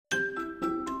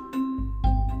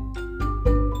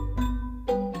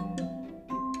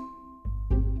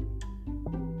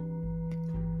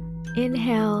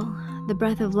Inhale the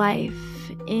breath of life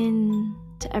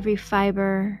into every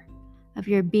fiber of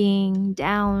your being,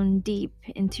 down deep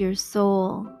into your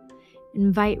soul.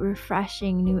 Invite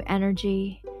refreshing new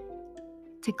energy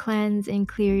to cleanse and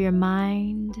clear your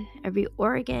mind, every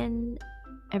organ,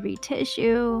 every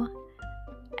tissue,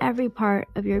 every part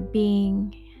of your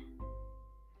being.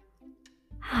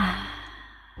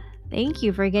 Thank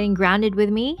you for getting grounded with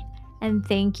me, and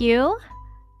thank you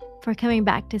for coming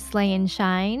back to Slay and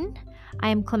Shine. I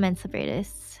am Clemenza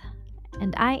Freitas,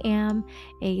 and I am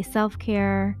a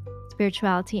self-care,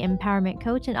 spirituality, empowerment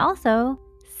coach, and also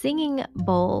singing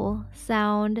bowl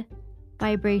sound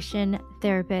vibration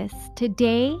therapist.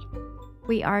 Today,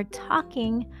 we are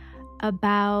talking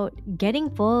about getting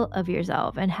full of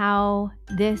yourself and how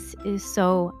this is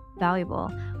so valuable.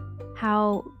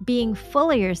 How being full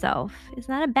of yourself is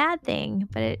not a bad thing,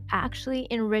 but it actually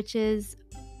enriches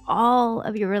all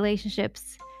of your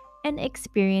relationships and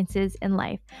experiences in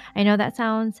life. I know that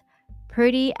sounds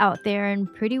pretty out there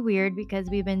and pretty weird because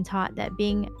we've been taught that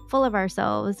being full of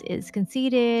ourselves is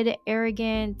conceited,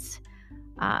 arrogant,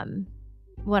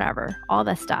 whatever, all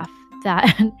the stuff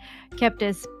that kept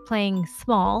us playing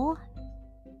small,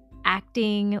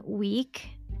 acting weak,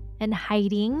 and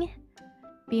hiding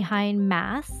behind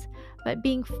masks. But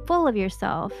being full of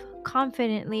yourself,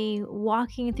 confidently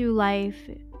walking through life,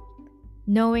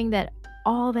 knowing that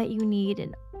all that you need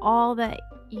and all that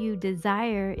you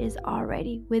desire is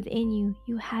already within you.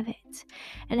 You have it.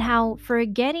 And how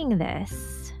forgetting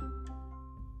this,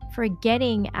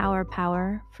 forgetting our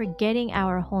power, forgetting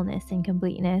our wholeness and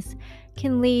completeness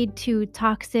can lead to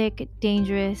toxic,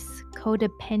 dangerous,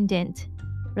 codependent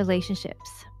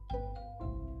relationships.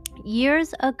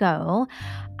 Years ago,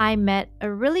 I met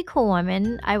a really cool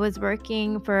woman. I was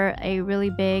working for a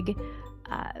really big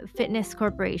fitness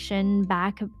corporation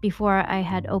back before I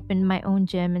had opened my own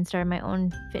gym and started my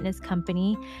own fitness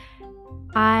company.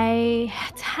 I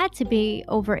had to be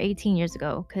over 18 years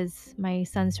ago because my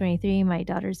son's 23, my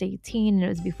daughter's 18, and it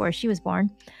was before she was born.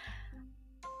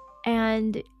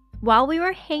 And while we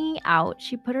were hanging out,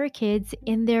 she put her kids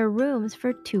in their rooms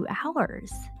for 2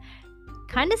 hours.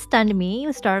 Kind of stunned me. It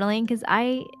was startling because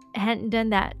I hadn't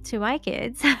done that to my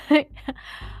kids.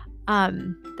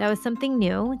 That was something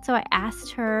new. So I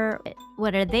asked her,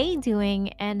 what are they doing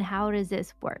and how does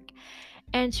this work?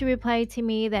 And she replied to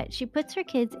me that she puts her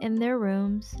kids in their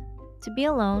rooms to be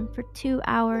alone for 2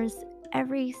 hours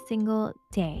every single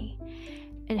day.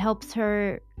 It helps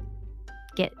her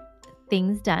get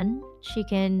things done. She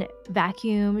can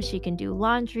vacuum, she can do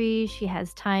laundry, she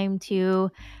has time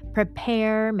to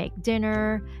prepare, make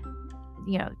dinner,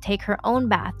 take her own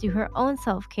bath, do her own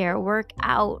self-care, work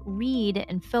out, read,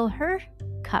 and fill her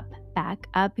cup back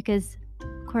up because,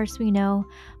 of course, we know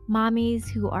mommies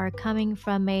who are coming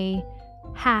from a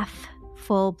half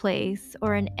full place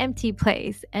or an empty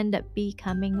place end up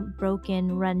becoming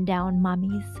broken, run-down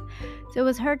mommies. So it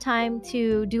was her time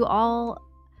to do all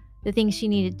the things she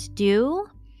needed to do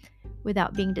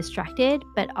without being distracted,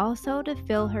 but also to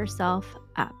fill herself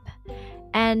up.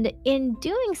 And in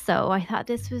doing so, I thought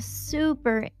this was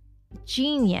super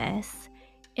genius.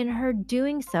 In her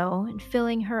doing so and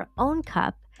filling her own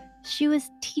cup, she was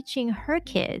teaching her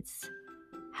kids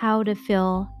how to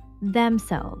fill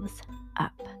themselves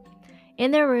up.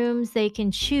 In their rooms, they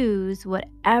can choose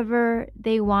whatever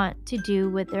they want to do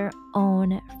with their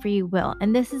own free will.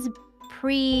 And this is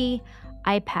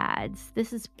pre-iPads.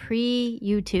 This is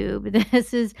pre-YouTube.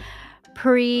 This is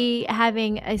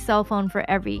having a cell phone for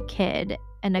every kid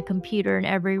and a computer in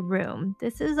every room.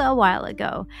 This is a while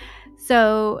ago.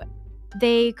 So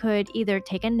they could either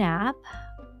take a nap,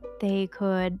 they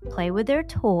could play with their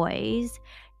toys,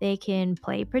 they can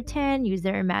play pretend, use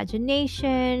their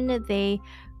imagination, they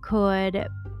could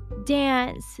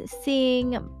dance,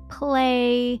 sing,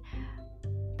 play,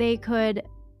 they could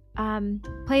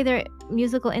play their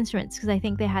musical instruments because I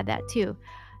think they had that too.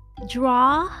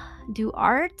 Draw, do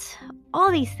art,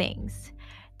 all these things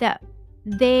that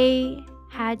they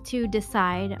had to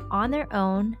decide on their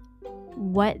own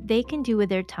what they can do with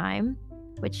their time,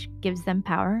 which gives them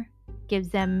power, gives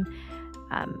them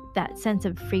that sense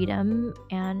of freedom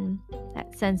and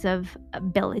that sense of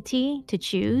ability to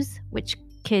choose, which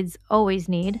kids always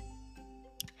need,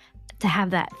 to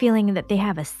have that feeling that they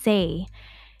have a say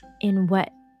in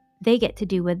what they get to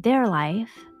do with their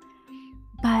life,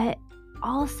 but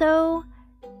also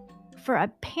for a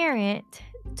parent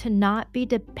to not be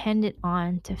dependent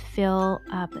on to fill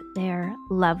up their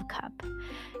love cup.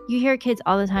 You hear kids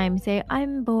all the time say,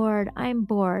 I'm bored,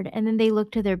 and then they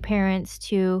look to their parents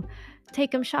to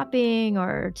take them shopping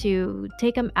or to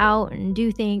take them out and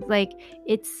do things. Like,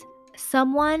 it's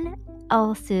someone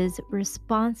else's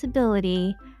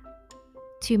responsibility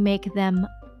to make them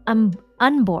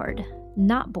unbored,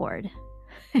 not bored.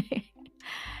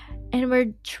 And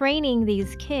we're training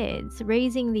these kids,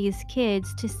 raising these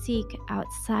kids to seek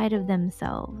outside of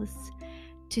themselves,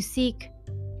 to seek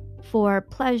for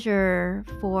pleasure,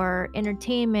 for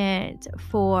entertainment,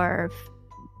 for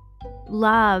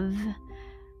love,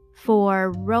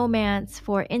 for romance,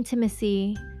 for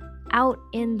intimacy out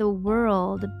in the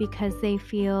world, because they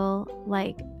feel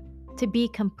like to be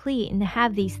complete and to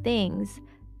have these things,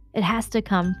 it has to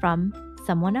come from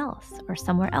someone else or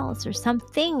somewhere else or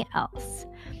something else.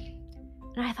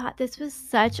 And I thought this was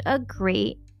such a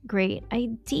great, great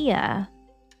idea.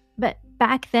 But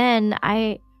back then,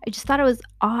 I just thought it was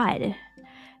odd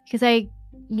because I,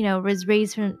 was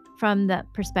raised from the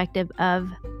perspective of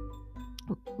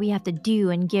we have to do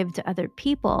and give to other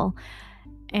people.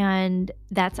 And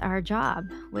that's our job,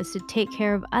 was to take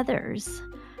care of others.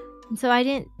 And so I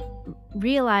didn't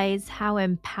realize how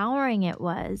empowering it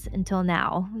was until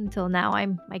now.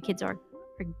 My kids are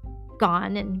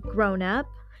gone and grown up,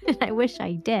 and I wish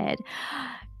I did.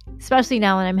 Especially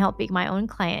now when I'm helping my own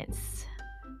clients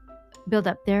build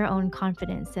up their own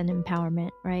confidence and empowerment,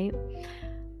 right?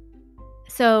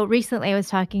 So recently I was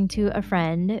talking to a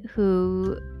friend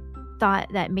who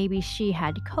thought that maybe she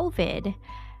had COVID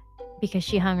because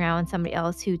she hung around with somebody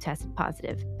else who tested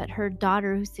positive. But her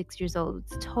daughter, who's 6 years old, was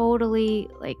totally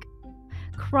like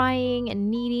crying and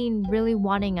needing, really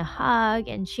wanting a hug.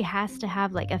 And she has to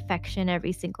have like affection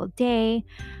every single day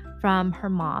from her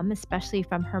mom, especially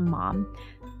from her mom.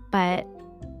 But,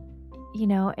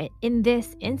 in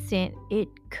this instant, it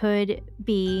could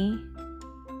be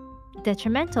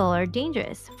detrimental or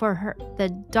dangerous for the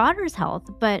daughter's health.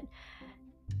 But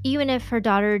even if her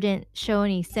daughter didn't show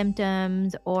any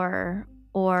symptoms or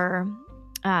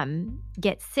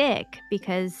get sick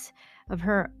because of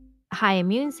her high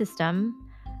immune system,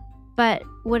 but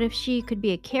what if she could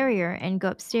be a carrier and go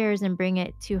upstairs and bring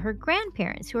it to her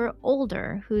grandparents who are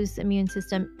older, whose immune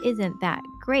system isn't that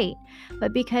great?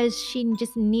 But because she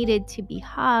just needed to be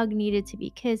hugged, needed to be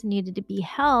kissed, needed to be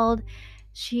held,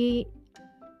 she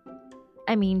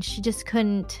just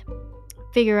couldn't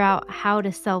figure out how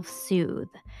to self-soothe.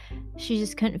 She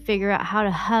just couldn't figure out how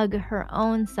to hug her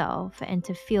own self and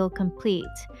to feel complete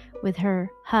with her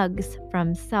hugs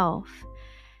from self.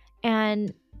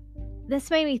 And this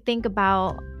made me think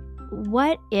about,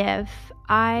 what if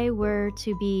I were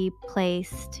to be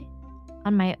placed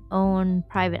on my own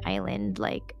private island,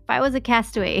 like if I was a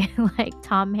castaway like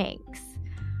Tom Hanks?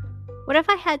 What if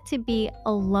I had to be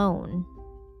alone?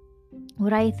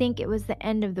 Would I think it was the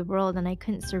end of the world and I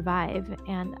couldn't survive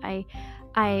and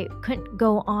I couldn't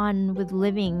go on with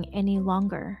living any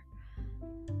longer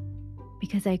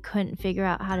because I couldn't figure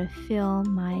out how to fill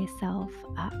myself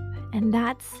up? And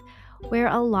that's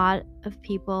what a lot of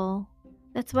people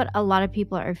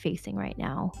are facing right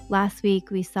now. Last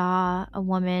week we saw a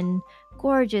woman,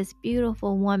 gorgeous,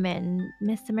 beautiful woman,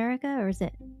 Miss America, or is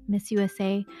it Miss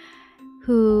USA,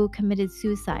 who committed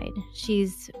suicide.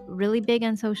 She's really big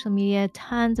on social media,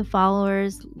 tons of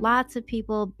followers, lots of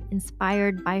people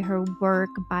inspired by her work,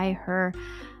 by her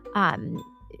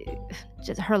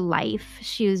just her life.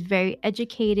 She was very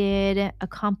educated,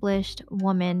 accomplished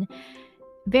woman,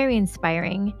 very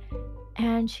inspiring,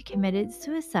 and she committed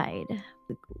suicide.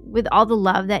 With all the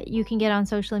love that you can get on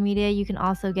social media, you can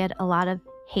also get a lot of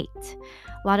hate,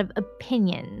 a lot of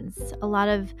opinions, a lot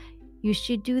of, you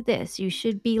should do this, you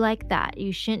should be like that,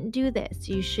 you shouldn't do this,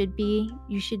 you should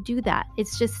do that.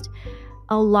 It's just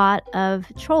a lot of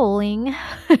trolling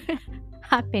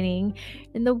happening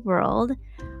in the world.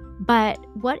 But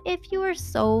what if you were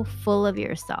so full of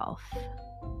yourself,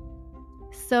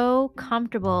 so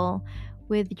comfortable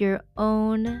with your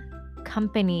own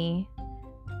company,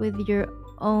 with your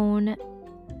own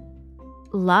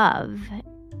love,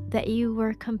 that you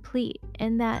were complete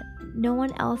and that no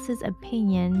one else's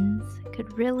opinions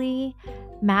could really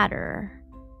matter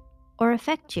or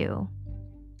affect you?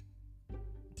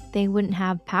 They wouldn't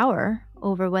have power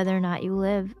over whether or not you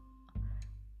live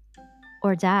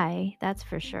or die, that's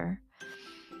for sure.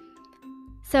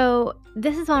 So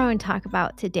this is what I want to talk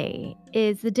about today,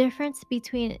 is the difference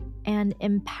between an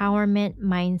empowerment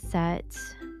mindset,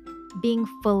 being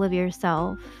full of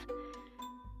yourself,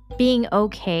 being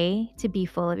okay to be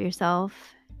full of yourself.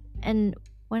 And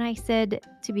when I said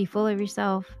to be full of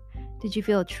yourself, did you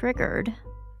feel triggered?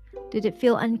 Did it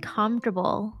feel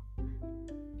uncomfortable?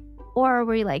 Or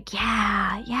were you like,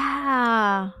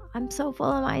 yeah, I'm so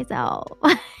full of myself?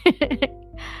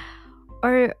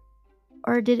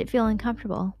 Or did it feel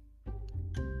uncomfortable?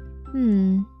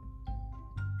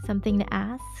 Something to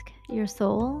ask your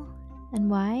soul and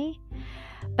why.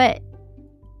 But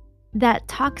that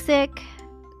toxic,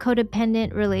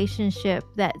 codependent relationship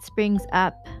that springs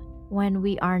up when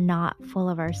we are not full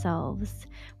of ourselves,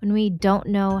 when we don't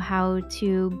know how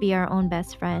to be our own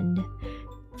best friend.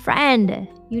 Friend,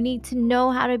 you need to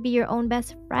know how to be your own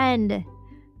best friend,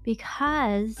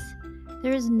 because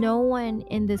there's no one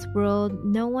in this world,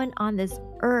 no one on this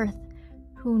earth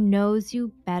who knows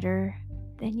you better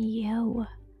than you.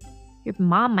 Your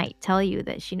mom might tell you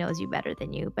that she knows you better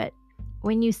than you, but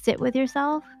when you sit with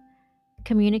yourself,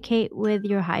 communicate with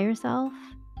your higher self,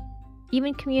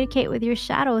 even communicate with your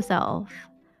shadow self,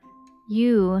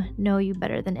 you know you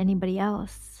better than anybody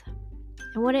else.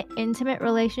 And what an intimate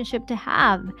relationship to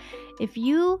have. If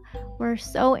you were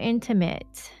so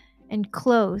intimate and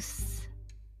close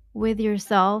with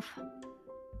yourself,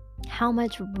 how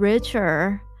much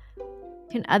richer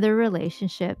can other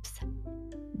relationships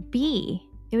be?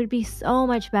 It would be so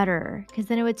much better, because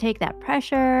then it would take that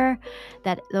pressure,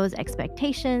 those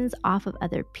expectations off of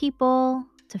other people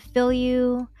to fill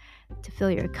you, to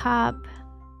fill your cup,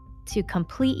 to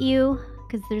complete you,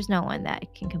 because there's no one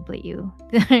that can complete you.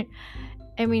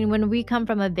 I mean, when we come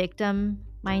from a victim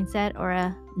mindset or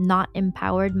a not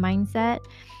empowered mindset,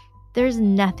 there's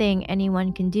nothing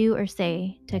anyone can do or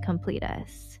say to complete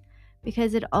us,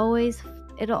 because it'll always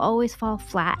fall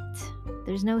flat.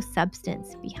 There's no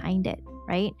substance behind it,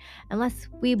 right? Unless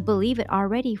we believe it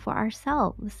already for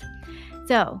ourselves.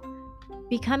 So,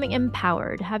 becoming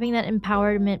empowered, having that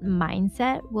empowerment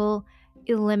mindset will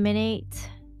eliminate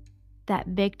that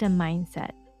victim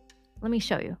mindset. Let me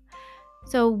show you.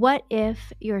 So, what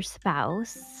if your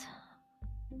spouse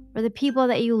or the people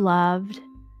that you loved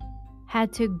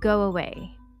had to go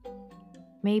away?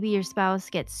 Maybe your spouse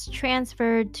gets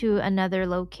transferred to another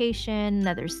location,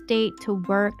 another state to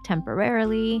work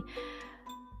temporarily,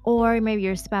 or maybe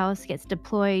your spouse gets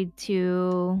deployed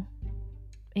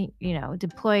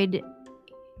deployed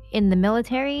in the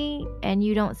military, and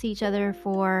you don't see each other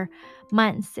for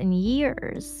months and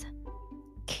years.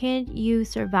 Can you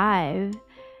survive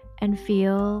and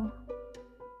feel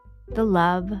the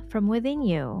love from within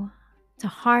you? To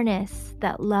harness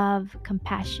that love,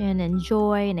 compassion, and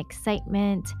joy and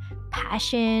excitement,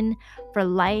 passion for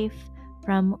life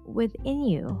from within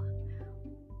you?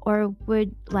 Or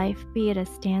would life be at a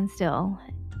standstill?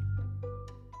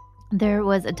 There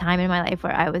was a time in my life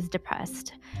where I was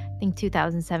depressed. I think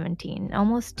 2017,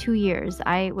 almost 2 years.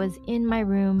 I was in my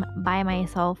room by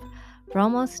myself for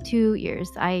almost 2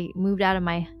 years. I moved out of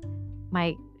my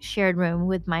shared room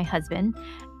with my husband,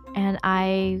 and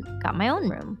I got my own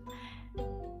room.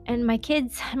 And my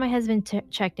kids and my husband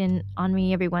checked in on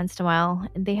me every once in a while.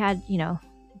 And they had,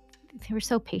 they were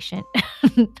so patient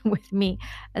with me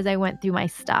as I went through my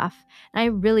stuff. And I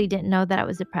really didn't know that I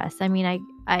was depressed. I mean,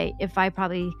 if I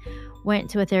probably went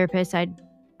to a therapist,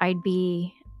 I'd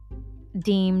be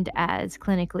deemed as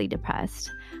clinically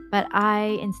depressed. But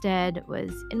I instead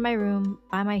was in my room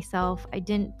by myself. I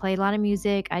didn't play a lot of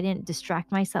music. I didn't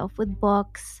distract myself with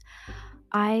books.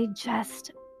 I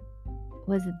just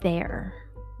was there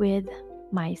with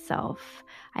myself.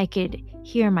 I could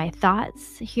hear my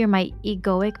thoughts, hear my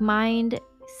egoic mind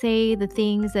say the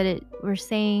things that it were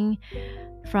saying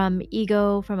from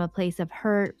ego, from a place of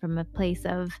hurt, from a place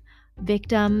of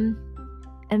victim.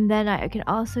 And then I could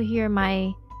also hear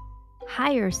my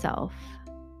higher self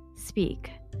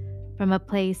speak from a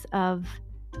place of,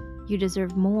 you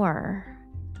deserve more.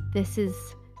 This is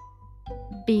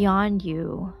beyond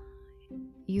you.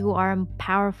 You are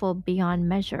powerful beyond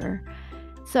measure.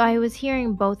 So I was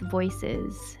hearing both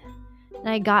voices, and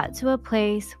I got to a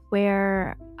place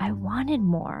where I wanted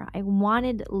more. I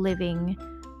wanted living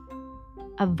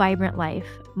a vibrant life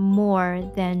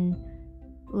more than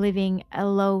living a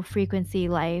low frequency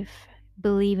life,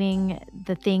 believing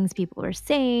the things people were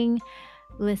saying,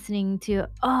 listening to,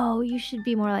 oh, you should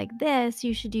be more like this,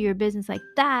 you should do your business like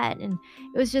that. And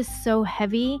it was just so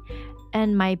heavy.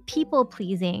 And my people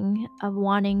pleasing of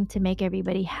wanting to make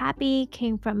everybody happy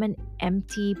came from an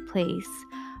empty place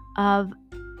of,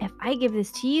 if I give this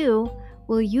to you,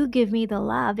 will you give me the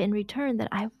love in return that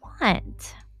I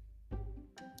want?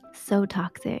 So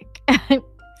toxic.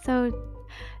 So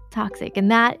toxic.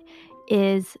 And that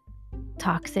is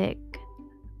toxic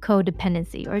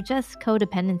codependency, or just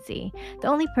codependency. The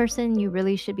only person you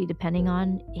really should be depending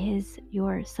on is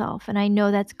yourself. And I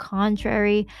know that's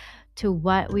contrary to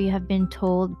what we have been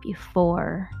told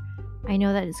before. I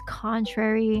know that is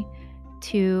contrary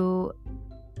to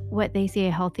what they say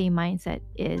a healthy mindset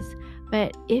is.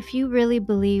 But if you really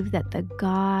believe that the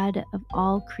God of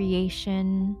all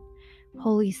creation,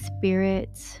 Holy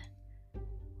Spirit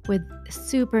with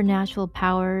supernatural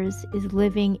powers, is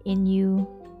living in you,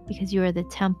 because you are the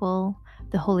temple,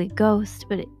 the Holy Ghost,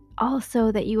 but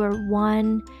also that you are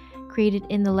one, created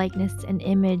in the likeness and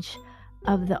image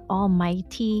of the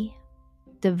Almighty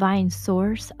divine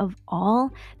source of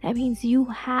all. That means you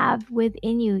have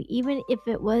within you, even if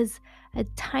it was a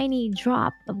tiny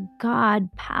drop of God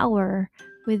power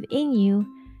within you,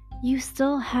 you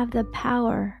still have the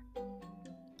power.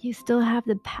 You still have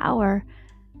the power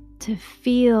to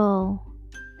feel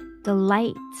the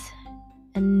light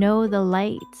and know the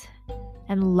light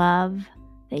and love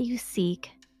that you seek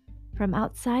from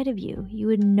outside of you. You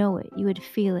would know it, you would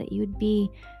feel it, you would be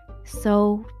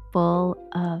so full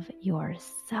of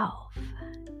yourself.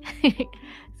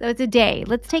 So today,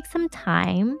 let's take some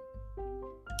time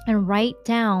and write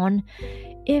down,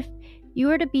 if you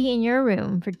were to be in your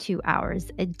room for 2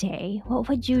 hours a day, what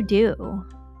would you do?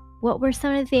 What are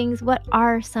some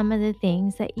of the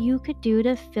things that you could do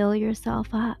to fill yourself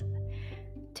up,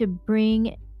 to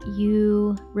bring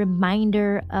you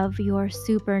reminder of your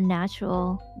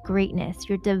supernatural greatness,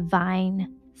 your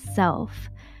divine self,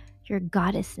 your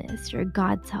goddessness, your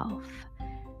God self,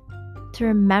 to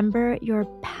remember your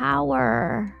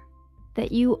power,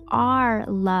 that you are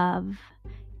love,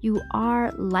 you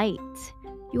are light,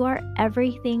 you are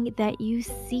everything that you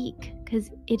seek,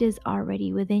 because it is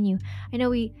already within you. I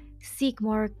know we seek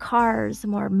more cars,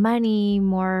 more money,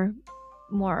 more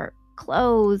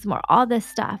clothes, more all this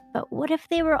stuff, but what if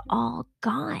they were all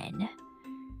gone?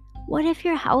 What if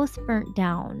your house burnt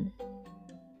down?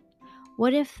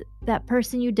 What if that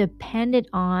person you depended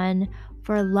on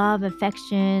for love,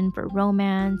 affection, for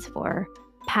romance, for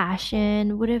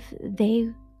passion, what if they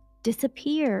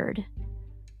disappeared?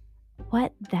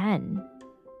 What then?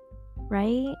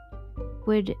 Right?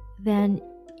 Would then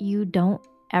you don't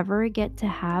ever get to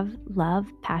have love,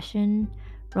 passion,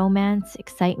 romance,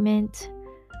 excitement,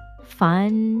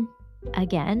 fun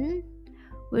again?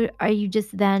 Are you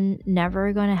just then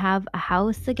never going to have a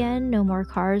house again? No more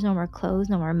cars, no more clothes,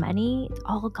 no more money? It's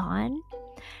all gone?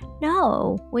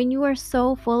 No. When you are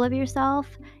so full of yourself,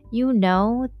 you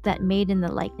know that made in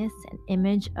the likeness and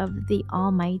image of the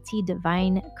Almighty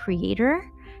Divine Creator,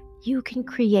 you can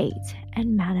create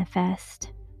and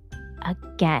manifest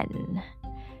again.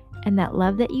 And that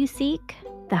love that you seek,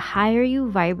 the higher you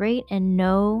vibrate and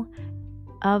know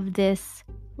of this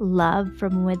love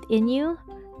from within you,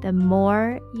 the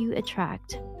more you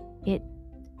attract it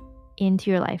into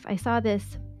your life. I saw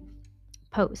this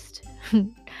post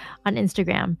on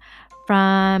Instagram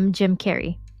from Jim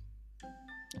Carrey.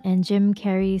 And Jim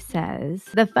Carrey says,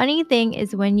 the funny thing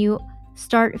is when you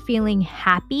start feeling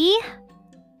happy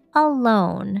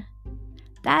alone,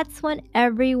 that's when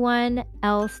everyone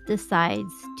else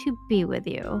decides to be with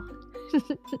you.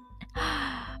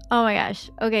 Oh my gosh.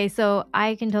 Okay, so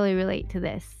I can totally relate to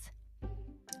this.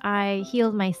 I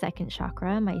healed my second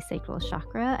chakra, my sacral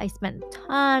chakra. I spent a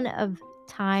ton of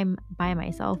time by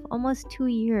myself, almost 2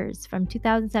 years, from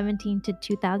 2017 to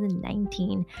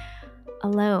 2019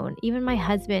 alone. Even my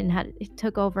husband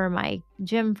took over my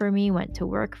gym for me, went to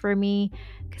work for me,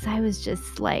 because I was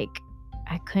just like,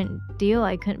 I couldn't be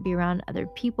around other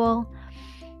people.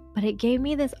 But it gave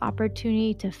me this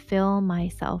opportunity to fill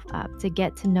myself up, to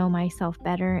get to know myself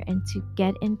better, and to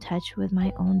get in touch with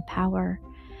my own power.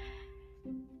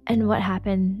 And what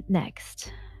happened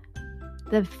next?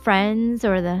 The friends,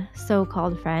 or the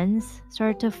so-called friends,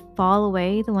 started to fall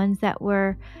away. The ones that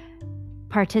were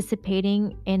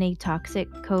participating in a toxic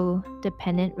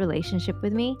codependent relationship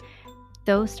with me,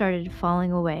 those started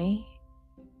falling away.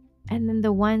 And then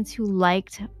the ones who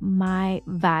liked my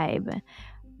vibe,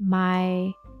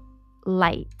 my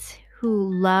light,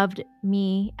 who loved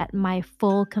me at my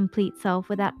full, complete self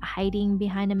without hiding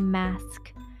behind a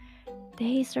mask,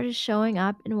 they started showing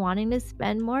up and wanting to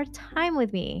spend more time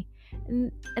with me.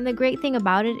 And the great thing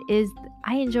about it is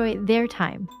I enjoy their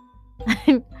time.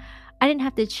 I didn't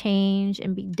have to change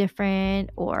and be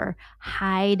different or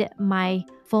hide my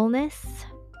fullness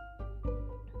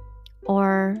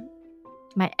or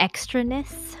my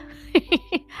extraness.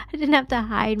 I didn't have to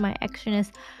hide my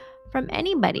extraness from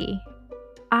anybody.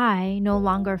 I no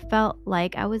longer felt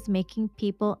like I was making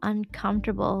people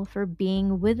uncomfortable for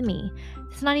being with me.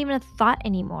 It's not even a thought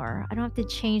anymore. I don't have to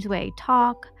change the way I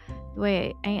talk, the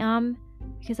way I am,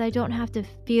 because I don't have to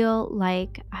feel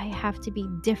like I have to be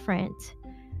different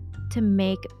to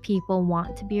make people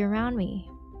want to be around me.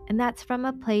 And that's from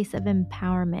a place of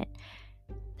empowerment.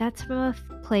 That's from a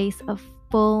place of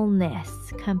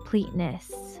fullness,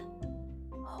 completeness,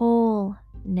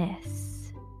 wholeness.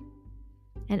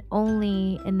 And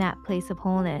only in that place of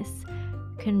wholeness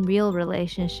can real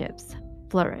relationships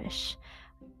flourish.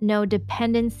 No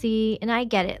dependency. And I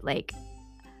get it. Like,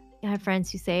 I have friends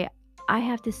who say, I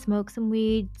have to smoke some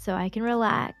weed so I can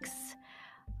relax,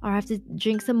 or I have to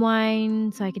drink some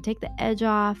wine so I can take the edge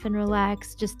off and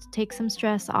relax, just to take some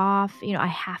stress off. I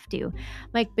have to.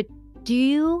 Like, but do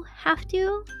you have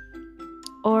to?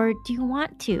 Or do you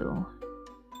want to?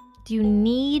 Do you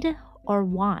need or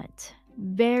want?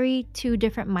 Very two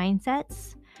different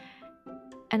mindsets.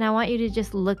 And I want you to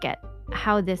just look at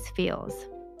how this feels.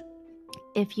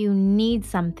 If you need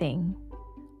something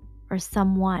or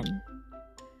someone,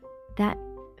 that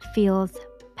feels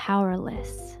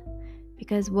powerless.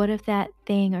 Because what if that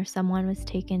thing or someone was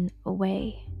taken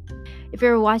away? If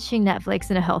you're watching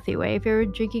Netflix in a healthy way, if you're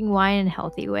drinking wine in a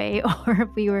healthy way, or if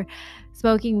we were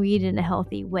smoking weed in a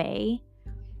healthy way,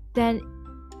 then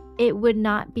it would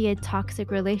not be a toxic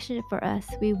relationship for us.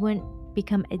 We wouldn't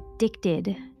become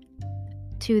addicted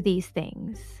to these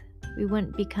things. It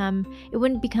wouldn't become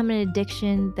an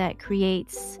addiction that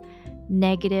creates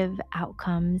negative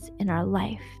outcomes in our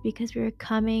life, because we're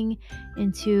coming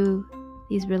into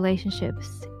these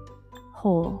relationships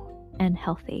whole and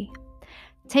healthy.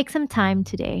 Take some time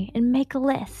today and make a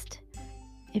list.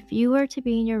 If you were to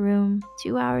be in your room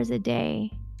 2 hours a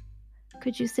day,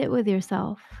 could you sit with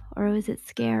yourself, or is it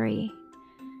scary?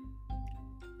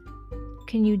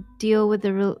 Can you deal with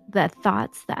the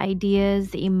thoughts, the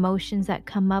ideas, the emotions that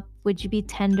come up? Would you be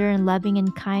tender and loving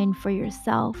and kind for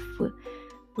yourself?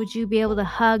 Would you be able to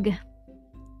hug,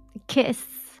 kiss,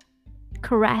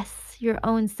 caress your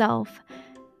own self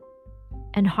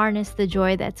and harness the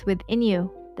joy that's within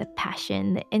you, the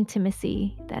passion, the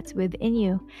intimacy that's within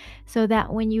you, so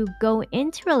that when you go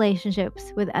into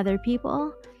relationships with other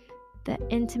people, the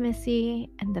intimacy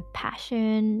and the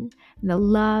passion and the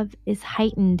love is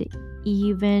heightened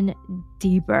even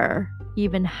deeper,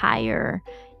 even higher,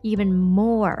 even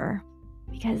more,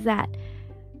 because that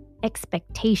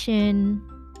expectation,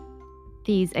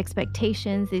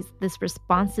 this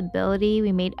responsibility,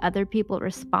 we made other people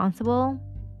responsible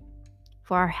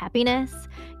for our happiness,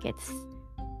 gets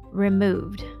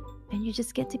removed, and you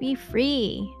just get to be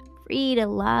free to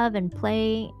love and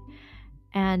play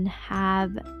and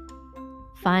have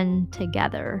fun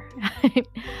together.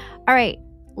 All right,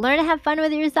 learn to have fun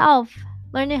with yourself.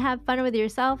 Learn to have fun with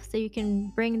yourself so you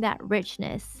can bring that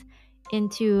richness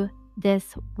into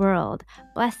this world.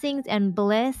 Blessings and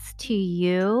bliss to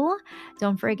you.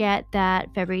 Don't forget that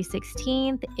February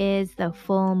 16th is the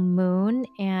full moon,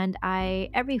 and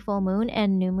every full moon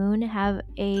and new moon have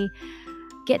a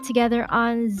get together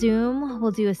on Zoom.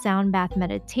 We'll do a sound bath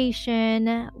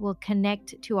meditation. We'll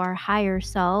connect to our higher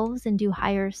selves and do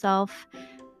higher self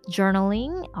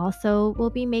journaling. Also,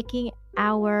 we'll be making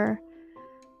our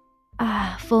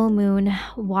full moon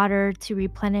water to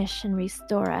replenish and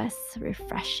restore us,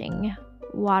 refreshing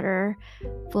water,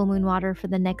 full moon water for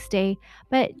the next day.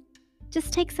 But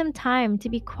just take some time to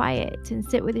be quiet and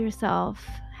sit with yourself.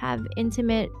 Have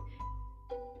intimate,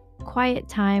 quiet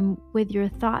time with your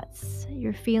thoughts,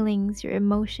 your feelings, your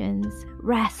emotions.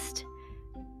 Rest.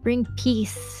 Bring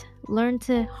peace. Learn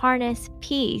to harness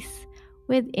peace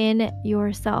within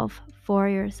yourself, for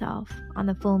yourself on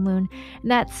the full moon.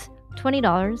 And that's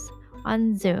 $20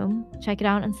 on Zoom. Check it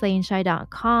out on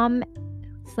slayandshine.com,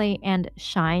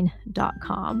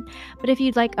 slayandshine.com. But if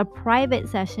you'd like a private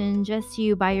session, just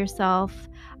you by yourself,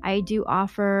 I do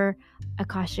offer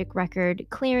Akashic record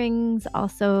clearings,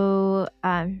 also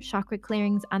chakra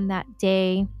clearings on that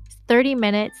day. 30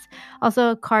 minutes,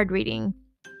 also a card reading.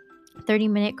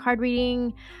 30-minute card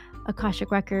reading,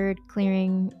 Akashic record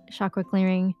clearing, chakra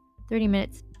clearing, 30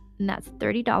 minutes, and that's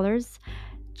 $30.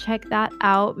 Check that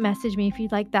out. Message me if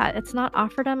you'd like that. It's not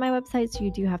offered on my website, so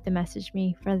you do have to message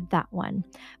me for that one.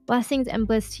 Blessings and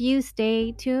bliss to you.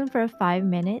 Stay tuned for a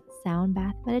 5-minute sound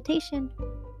bath meditation.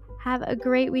 Have a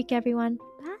great week, everyone.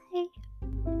 Bye.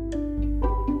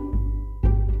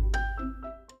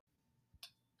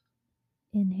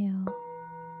 Inhale.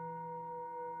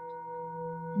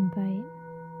 Invite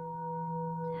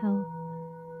health,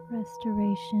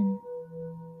 restoration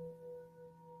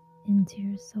into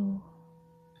your soul.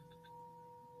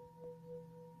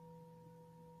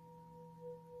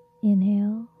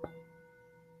 Inhale,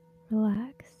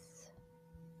 relax,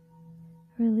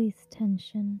 release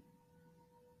tension,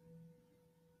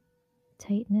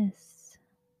 tightness.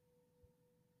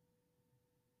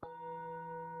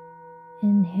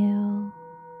 Inhale,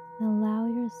 allow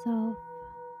yourself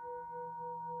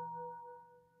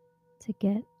to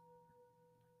get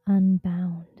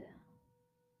unbound.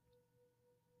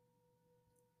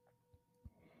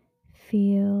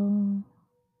 Feel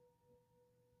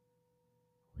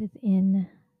within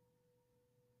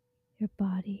your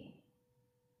body.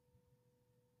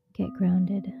 Get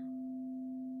grounded.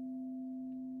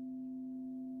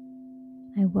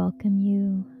 I welcome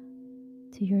you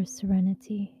to your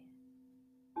serenity.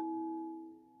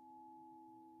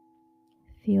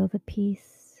 Feel the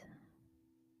peace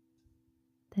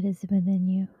that is within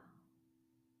you.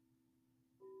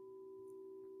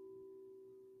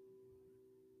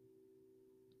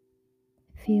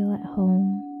 Feel at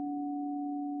home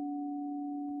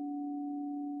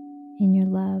in your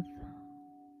love.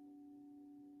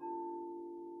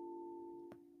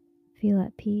 Feel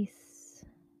at peace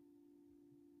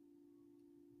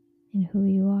in who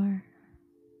you are.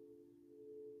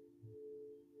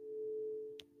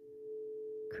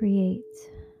 Create,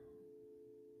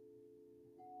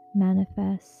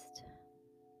 manifest,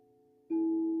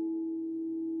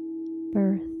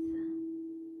 birth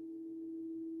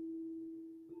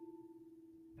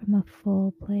from a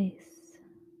full place.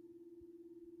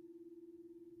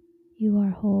 You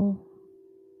are whole.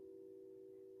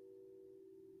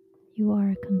 You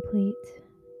are complete.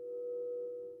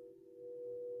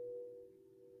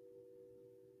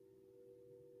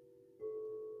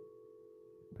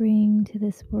 Bring to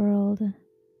this world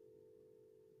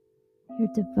your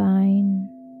divine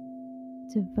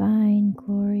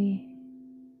glory.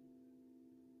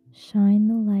 Shine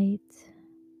the light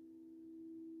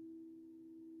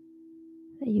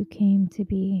that you came to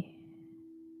be.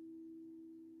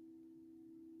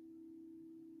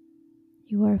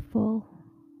 You are full.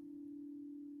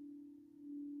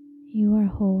 You are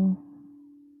whole.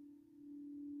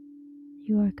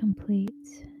 You are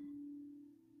complete.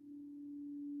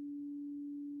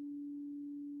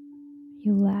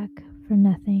 You lack for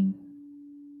nothing.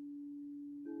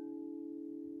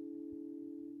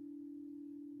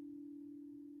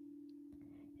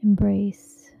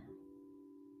 Embrace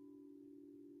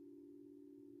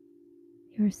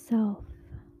yourself.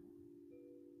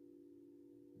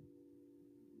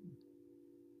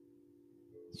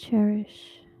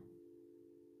 Cherish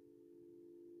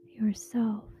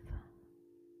yourself.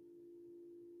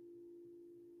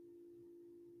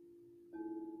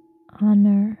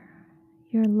 Honor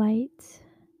your light,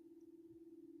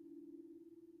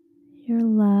 your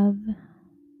love,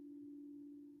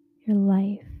 your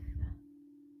life.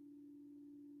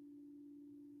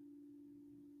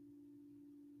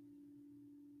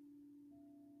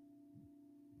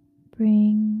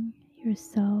 Bring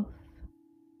yourself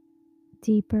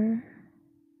deeper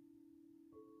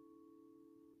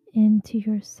into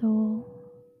your soul.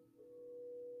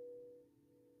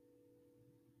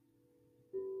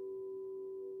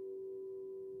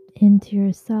 Into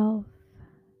yourself.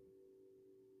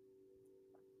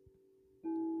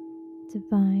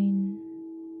 Divine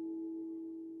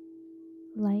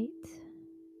light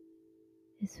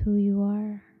is who you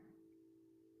are.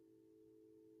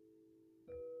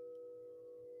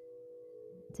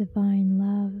 Divine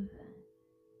love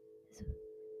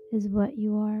is what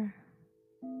you are.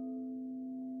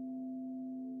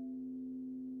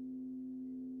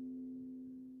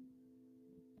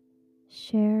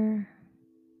 Share,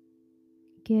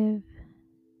 give,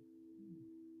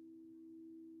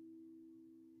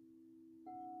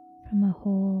 from a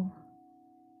whole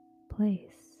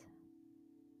place,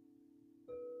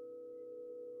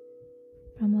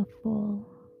 from a full,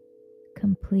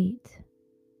 complete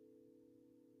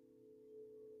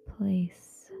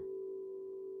place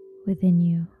within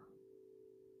you.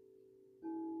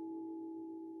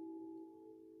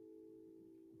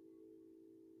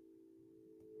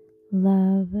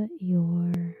 Love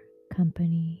your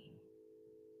company.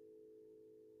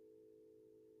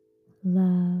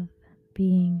 Love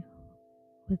being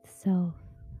with self.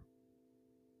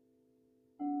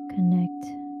 Connect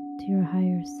to your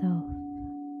higher self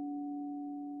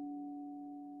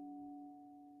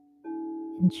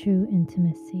in true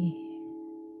intimacy.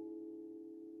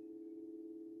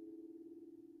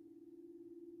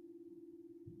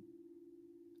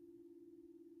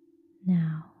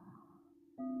 Now,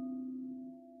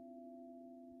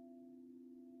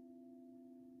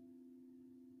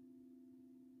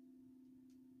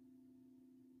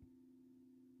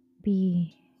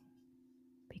 be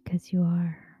because you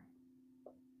are.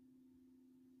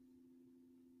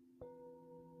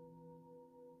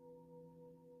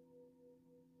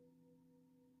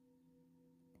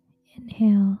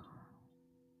 Inhale,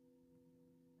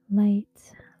 light,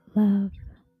 love,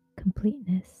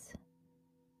 completeness.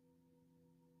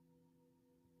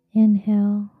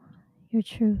 Inhale your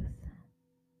truth,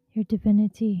 your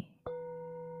divinity.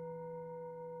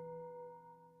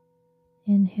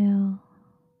 Inhale,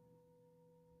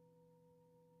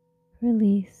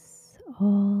 release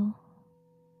all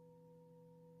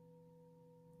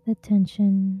the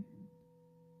tension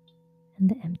and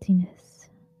the emptiness.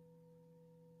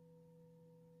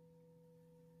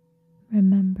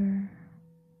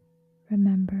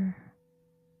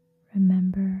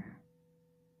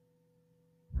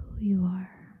 you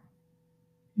are.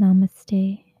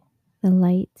 Namaste. The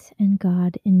light and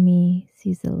God in me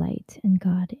sees the light and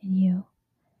God in you.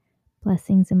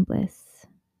 Blessings and bliss.